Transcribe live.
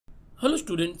Hello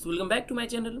students, welcome back to my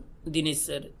channel Dinesh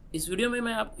sir. इस video में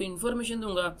मैं आपको इन्फॉर्मेशन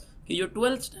दूंगा कि जो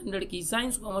 12th स्टैंडर्ड की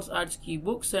साइंस कॉमर्स आर्ट्स की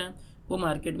बुक्स हैं वो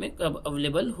मार्केट में कब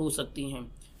अवेलेबल हो सकती हैं।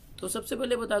 तो सबसे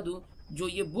पहले बता दूं, जो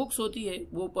ये बुक्स होती है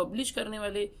वो पब्लिश करने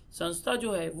वाले संस्था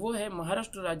जो है वो है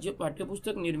महाराष्ट्र राज्य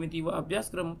पाठ्यपुस्तक निर्मिती व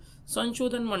अभ्यासक्रम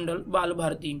संशोधन मंडल बाल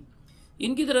भारती।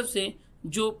 इनकी तरफ से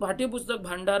जो पाठ्यपुस्तक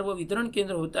भंडार व वितरण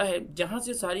केंद्र होता है जहाँ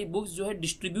से सारी बुक्स जो है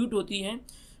डिस्ट्रीब्यूट होती हैं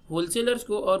होलसेलर्स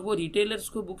को, और वो रिटेलर्स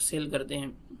को बुक सेल करते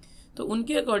हैं। तो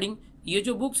उनके अकॉर्डिंग ये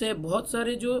जो बुक्स है बहुत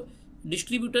सारे जो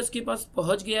डिस्ट्रीब्यूटर्स के पास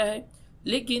पहुंच गया है,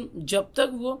 लेकिन जब तक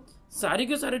वो सारे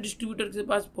के सारे डिस्ट्रीब्यूटर के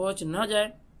पास पहुंच ना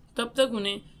जाए तब तक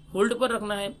उन्हें होल्ड पर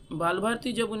रखना है। बाल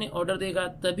भारती जब उन्हें ऑर्डर देगा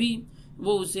तभी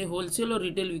वो उसे होलसेल और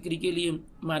रिटेल बिक्री के लिए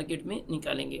मार्केट में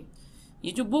निकालेंगे।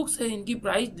 ये जो बुक्स है इनकी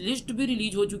प्राइस लिस्ट भी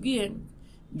रिलीज हो चुकी है।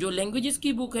 जो लैंग्वेजेस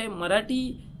की बुक है मराठी,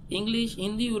 इंग्लिश,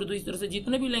 हिंदी, उर्दू, इस तरह से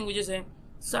जितने भी लैंग्वेजेस हैं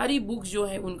सारी बुक्स जो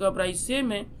है उनका प्राइस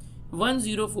सेम है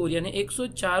 104 यानी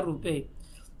 104 रुपये।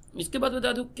 इसके बाद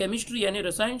बता दूँ केमिस्ट्री यानी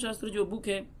रसायन शास्त्र जो बुक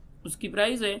है उसकी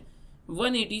प्राइस है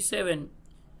 187,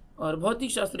 और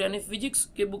भौतिक शास्त्र यानी फिजिक्स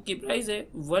के बुक की प्राइस है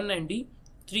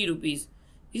 193 रुपीज़।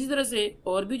 इसी तरह से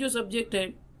और भी जो सब्जेक्ट है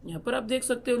यहाँ पर आप देख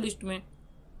सकते हो लिस्ट में।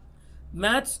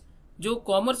 मैथ्स, जो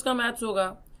कॉमर्स का मैथ्स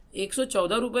होगा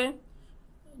 114 रुपये,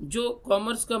 जो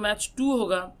कॉमर्स का मैथ्स 2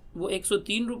 होगा वो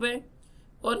 103 रुपये,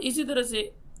 और इसी तरह से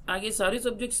आगे सारे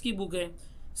सब्जेक्ट्स की बुक है।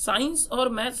 साइंस और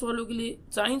मैथ्स वालों के लिए,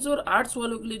 साइंस और आर्ट्स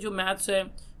वालों के लिए जो मैथ्स है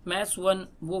मैथ्स 1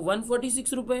 वो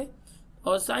 146 रुपये,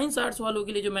 और साइंस आर्ट्स वालों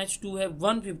के लिए जो मैथ्स 2 है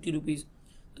 150 रुपीज़।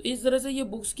 तो इस तरह से ये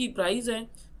बुक्स की प्राइस है।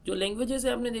 जो लैंग्वेजेस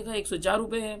है आपने देखा 104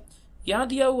 रुपये है। यहाँ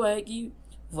दिया हुआ है कि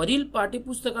वरील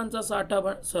पाठ्यपुस्तकांचा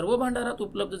साठा सर्व भांडारात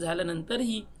उपलब्ध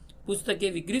झाल्यानंतरही पुस्तके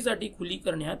विक्रीसाठी खुली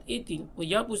करण्यात येतील व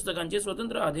या पुस्तकांचे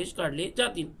स्वतंत्र आदेश काढले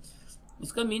जातील।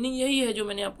 इसका मीनिंग यही है जो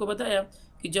मैंने आपको बताया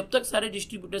कि जब तक सारे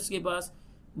डिस्ट्रीब्यूटर्स के पास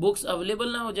बुक्स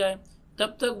अवेलेबल ना हो जाए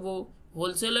तब तक वो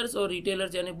होलसेलर्स और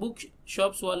रिटेलर्स यानी बुक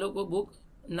शॉप्स वालों को बुक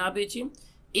ना बेचें।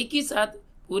 एक ही साथ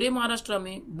पूरे महाराष्ट्र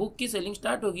में बुक की सेलिंग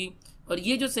स्टार्ट होगी, और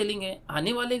ये जो सेलिंग है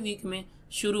आने वाले वीक में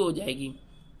शुरू हो जाएगी।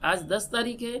 आज 10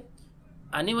 तारीख है,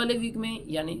 आने वाले वीक में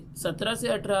यानी 17 से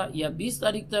 18 या 20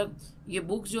 तारीख तक ये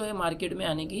बुक्स जो है मार्केट में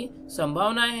आने की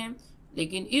संभावनाएं हैं।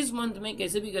 लेकिन इस मंथ में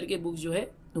कैसे भी करके बुक्स जो है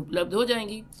उपलब्ध हो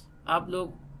जाएंगी। आप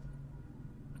लोग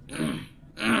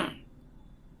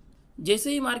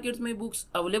जैसे ही मार्केट में बुक्स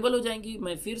अवेलेबल हो जाएंगी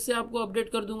मैं फिर से आपको अपडेट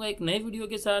कर दूंगा एक नए वीडियो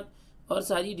के साथ और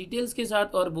सारी डिटेल्स के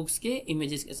साथ और बुक्स के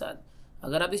इमेजेस के साथ।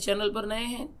 अगर आप इस चैनल पर नए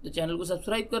हैं तो चैनल को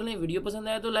सब्सक्राइब कर लें, वीडियो पसंद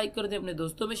आया तो लाइक कर दें, अपने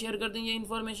दोस्तों में शेयर कर दें ये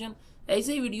इन्फॉर्मेशन।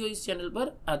 ऐसे ही वीडियो इस चैनल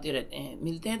पर आते रहते हैं।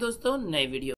 मिलते हैं दोस्तों नए वीडियो।